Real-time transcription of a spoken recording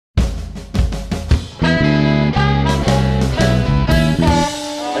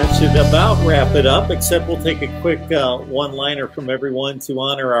should about wrap it up, except we'll take a quick one-liner from everyone to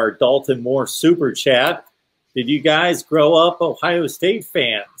honor our Dalton Moore super chat. Did you guys grow up Ohio State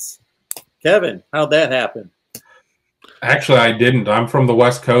fans? Kevin, how'd that happen? Actually, I didn't. I'm from the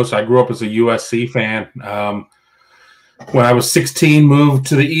West Coast. I grew up as a USC fan. When I was 16, moved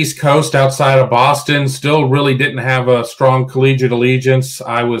to the East Coast outside of Boston. Still really didn't have a strong collegiate allegiance.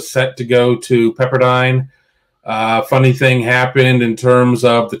 I was set to go to Pepperdine. Funny thing happened in terms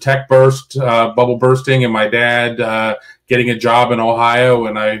of the tech bubble bursting, and my dad getting a job in Ohio,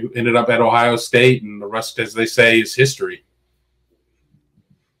 and I ended up at Ohio State, and the rest, as they say, is history.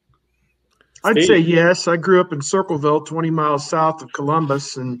 I'd say yes. I grew up in Circleville, 20 miles south of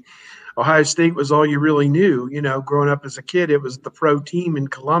Columbus, and Ohio State was all you really knew. You know, growing up as a kid, it was the pro team in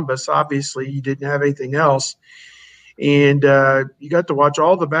Columbus. Obviously, you didn't have anything else. And you got to watch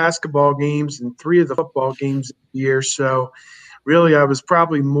all the basketball games and 3 of the football games a year. So really, I was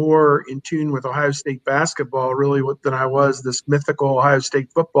probably more in tune with Ohio State basketball really than I was this mythical Ohio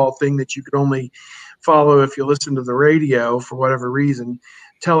State football thing that you could only follow if you listen to the radio for whatever reason.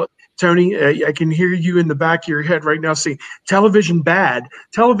 Tony, I can hear you in the back of your head right now saying, television bad,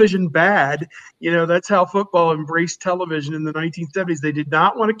 television bad. You know, that's how football embraced television in the 1970s. They did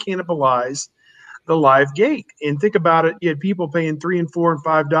not want to cannibalize the live gate. And think about it. You had people paying $3 and $4 and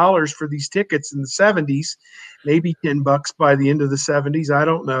 $5 for these tickets in the 70s, maybe $10 by the end of the 70s. I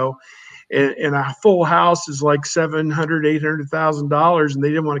don't know. And a full house is like $700,000, $800,000. And they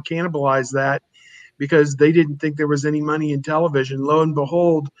didn't want to cannibalize that because they didn't think there was any money in television. Lo and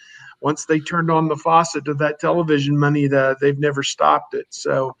behold, once they turned on the faucet of that television money, they've never stopped it.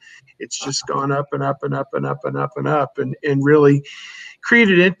 So it's just gone up and up and up and up and up and up, and really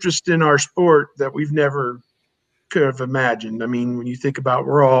created interest in our sport that we've never could have imagined. I mean, when you think about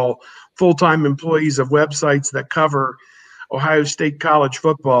we're all full-time employees of websites that cover Ohio State college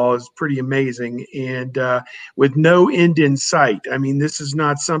football is pretty amazing, and with no end in sight. I mean, this is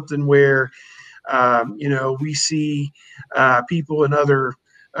not something where, we see people in other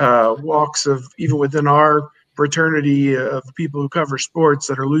walks of, even within our fraternity of people who cover sports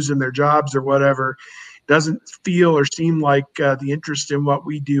that are losing their jobs or whatever. Doesn't feel or seem like the interest in what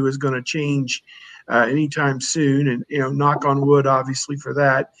we do is going to change anytime soon. And, knock on wood, obviously, for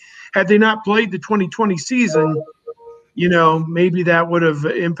that. Had they not played the 2020 season, maybe that would have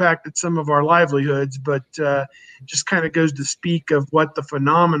impacted some of our livelihoods, but just kind of goes to speak of what the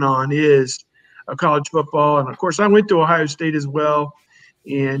phenomenon is of college football. And, of course, I went to Ohio State as well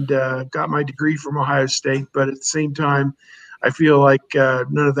and got my degree from Ohio State. But at the same time, I feel like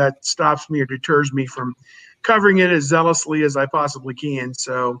none of that stops me or deters me from covering it as zealously as I possibly can.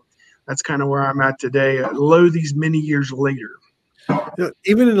 So that's kind of where I'm at today, these many years later.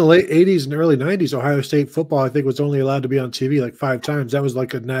 Even in the late 80s and early 90s, Ohio State football, I think, was only allowed to be on TV like 5 times. That was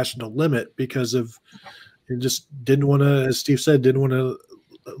like a national limit because of you just didn't want to, as Steve said, didn't want to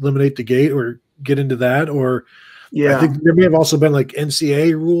eliminate the gate or get into that. Or I think there may have also been like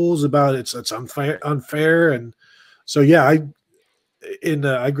NCAA rules about it's unfair. And so, yeah, I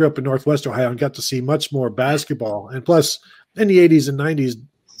grew up in Northwest Ohio and got to see much more basketball. And plus, in the 80s and 90s,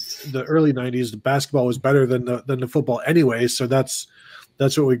 the early 90s, the basketball was better than the football anyway. So that's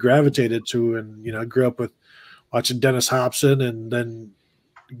what we gravitated to. And, I grew up with watching Dennis Hobson and then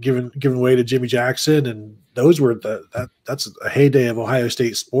giving way to Jimmy Jackson. And those were that's a heyday of Ohio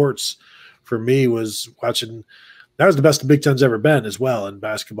State sports for me, was watching. That was the best the Big Ten's ever been as well in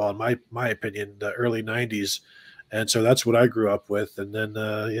basketball, in my opinion, the early 90s. And so that's what I grew up with. And then,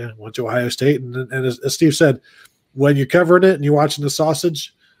 went to Ohio State. And as Steve said, when you're covering it and you're watching the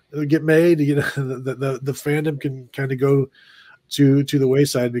sausage get made, the fandom can kind of go to the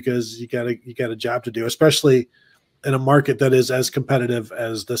wayside because you got a job to do, especially in a market that is as competitive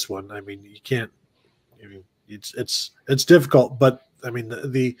as this one. I mean, you can't. I mean, it's difficult, but I mean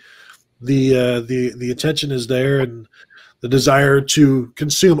the attention is there, and the desire to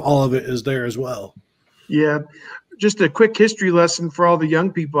consume all of it is there as well. Yeah. Just a quick history lesson for all the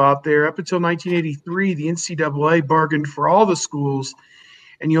young people out there. Up until 1983, the NCAA bargained for all the schools,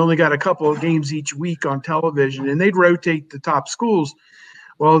 and you only got a couple of games each week on television, and they'd rotate the top schools.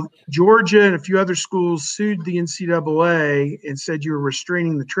 Well, Georgia and a few other schools sued the NCAA and said you were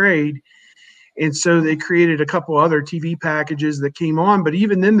restraining the trade. And so they created a couple other TV packages that came on. But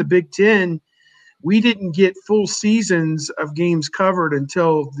even then, the Big Ten, we didn't get full seasons of games covered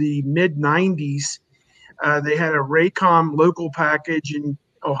until the mid-90s. They had a Raycom local package in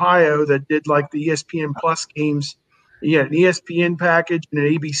Ohio that did like the ESPN Plus games. You had an ESPN package and an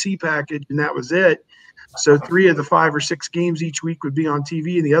ABC package, and that was it. So 3 of the 5 or 6 games each week would be on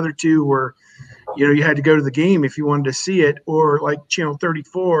TV, and the other 2 were, you had to go to the game if you wanted to see it, or like Channel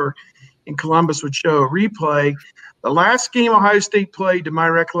 34 in Columbus would show a replay. The last game Ohio State played, to my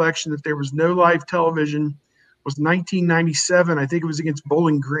recollection, that there was no live television was 1997. I think it was against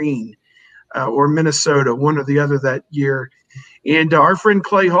Bowling Green or Minnesota, one or the other that year. And our friend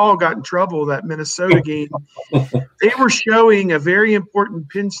Clay Hall got in trouble that Minnesota game. They were showing a very important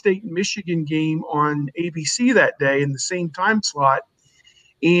Penn State Michigan game on ABC that day in the same time slot.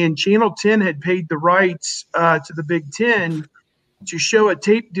 And Channel 10 had paid the rights to the Big Ten to show a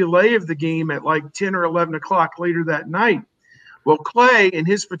tape delay of the game at like 10 or 11 o'clock later that night. Well, Clay and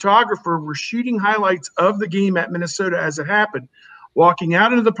his photographer were shooting highlights of the game at Minnesota as it happened, walking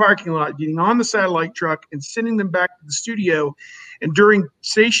out into the parking lot, getting on the satellite truck, and sending them back to the studio. And during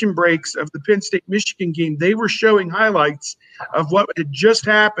station breaks of the Penn State-Michigan game, they were showing highlights of what had just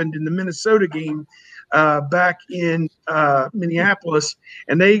happened in the Minnesota game back in Minneapolis.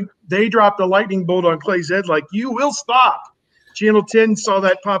 And they dropped a lightning bolt on Clay's head like, "You will stop." Channel 10 saw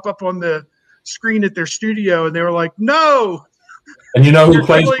that pop up on the screen at their studio, and they were like, "No." And you know who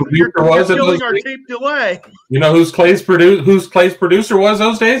Clay's producer was? Killing our tape delay. You know who's Clay's producer was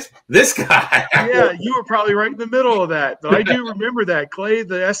those days? This guy. Yeah, you were probably right in the middle of that. But I do remember that. Clay,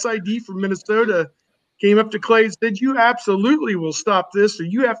 the SID from Minnesota, came up to Clay and said, "You absolutely will stop this, or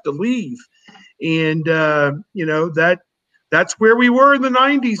you have to leave." And that's where we were in the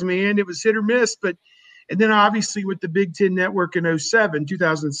 90s, man. It was hit or miss. And then obviously with the Big Ten Network in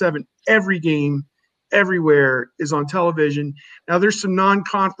 2007, every game everywhere is on television. Now there's some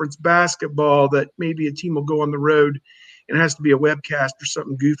non-conference basketball that maybe a team will go on the road and it has to be a webcast or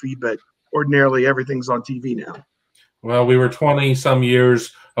something goofy, but ordinarily everything's on TV now. Well, we were 20 some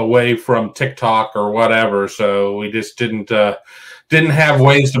years away from TikTok or whatever, so we just didn't have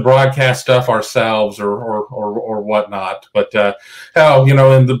ways to broadcast stuff ourselves or whatnot. But hell,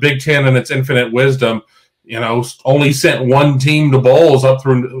 in the Big Ten and its infinite wisdom, only sent one team to bowls up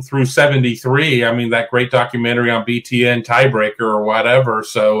through 73. I mean, that great documentary on BTN, Tiebreaker or whatever.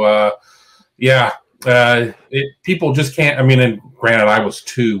 So, people just can't. I mean, and granted, I was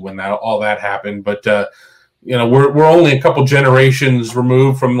 2 when all that happened, but we're only a couple generations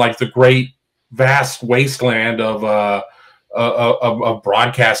removed from like the great, vast wasteland of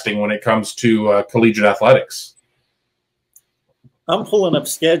broadcasting when it comes to collegiate athletics. I'm pulling up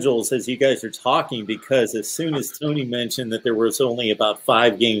schedules as you guys are talking, because as soon as Tony mentioned that there was only about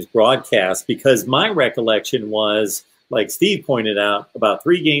 5 games broadcast, because my recollection was, like Steve pointed out, about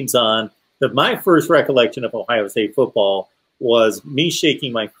 3 games on, that my first recollection of Ohio State football was me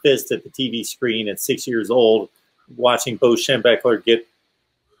shaking my fist at the TV screen at 6 years old, watching Bo Schembechler get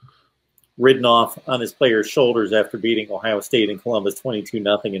ridden off on his players' shoulders after beating Ohio State in Columbus 22-0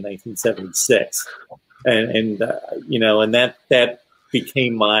 in 1976. And that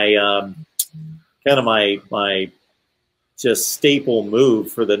became my kind of my just staple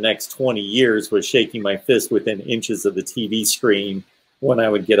move for the next 20 years, was shaking my fist within inches of the TV screen when I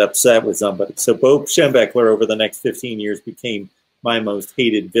would get upset with somebody. So Bo Schembechler over the next 15 years became my most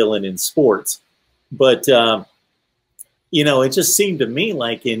hated villain in sports. But it just seemed to me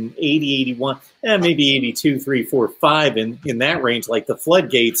like in 80, 81, maybe 82, 3, 4, 5, in that range, like the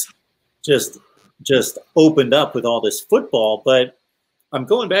floodgates just opened up with all this football. But I'm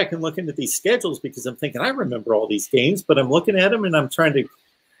going back and looking at these schedules because I'm thinking I remember all these games, but I'm looking at them and I'm trying to,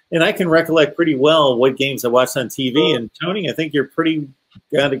 and I can recollect pretty well what games I watched on TV. And Tony, I think you're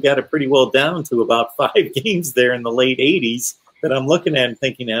got it pretty well down to about 5 games there in the late 80s that I'm looking at and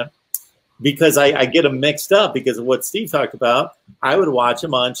thinking at, because I get them mixed up because of what Steve talked about. I would watch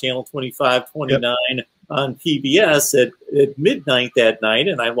them on channel 25, 29, yep, on PBS at midnight that night,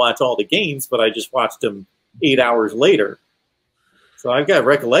 and I watch all the games, but I just watched them 8 hours later. So I've got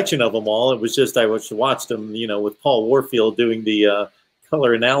recollection of them all. It was just I watched them, with Paul Warfield doing the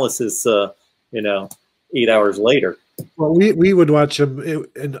color analysis, 8 hours later. Well, we would watch them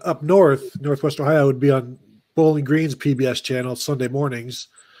in up north, Northwest Ohio, would be on Bowling Green's PBS channel Sunday mornings.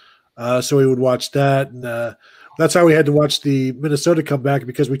 So we would watch that, and that's how we had to watch the Minnesota comeback,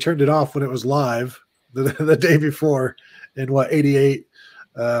 because we turned it off when it was live the day before in '88,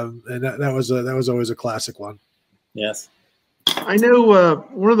 and that was always a classic one. Yes, I know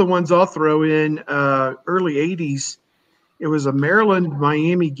one of the ones I'll throw in early '80s. It was a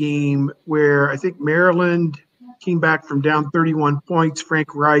Maryland-Miami game where I think Maryland came back from down 31 points.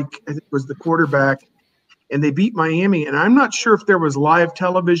 Frank Reich, I think, was the quarterback, and they beat Miami. And I'm not sure if there was live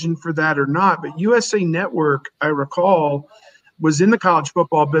television for that or not, but USA Network, I recall, was in the college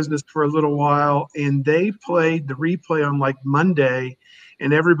football business for a little while, and they played the replay on like Monday,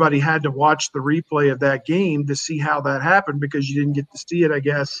 and everybody had to watch the replay of that game to see how that happened, because you didn't get to see it, I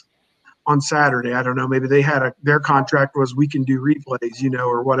guess, on Saturday. I don't know. Maybe they had their contract was we can do replays, you know,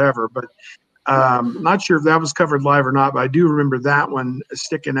 or whatever. But not sure if that was covered live or not. But I do remember that one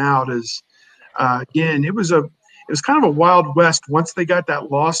sticking out as again. It was kind of a wild west once they got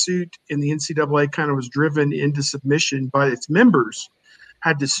that lawsuit, and the NCAA kind of was driven into submission by its members.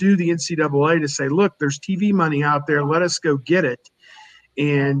 Had to sue the NCAA to say, look, there's TV money out there. Let us go get it.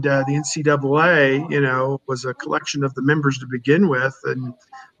 And the NCAA, you know, was a collection of the members to begin with, and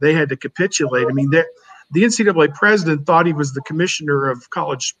they had to capitulate. I mean, the NCAA president thought he was the commissioner of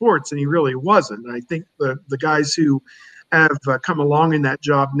college sports, and he really wasn't. And I think the guys who have come along in that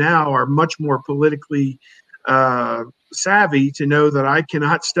job now are much more politically savvy to know that I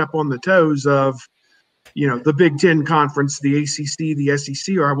cannot step on the toes of, you know, the Big Ten Conference, the ACC, the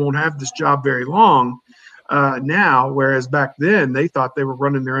SEC, or I won't have this job very long. Now, whereas back then they thought they were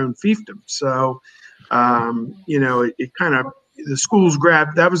running their own fiefdom. So, you know, it kind of, the schools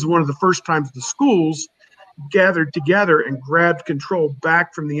grabbed, that was one of the first times the schools gathered together and grabbed control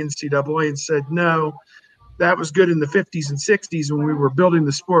back from the NCAA and said, no, that was good in the 50s and 60s when we were building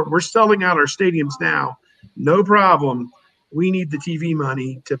the sport. We're selling out our stadiums now. No problem. We need the TV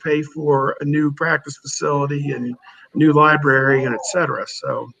money to pay for a new practice facility and new library and et cetera.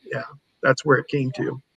 So, yeah, that's where it came to.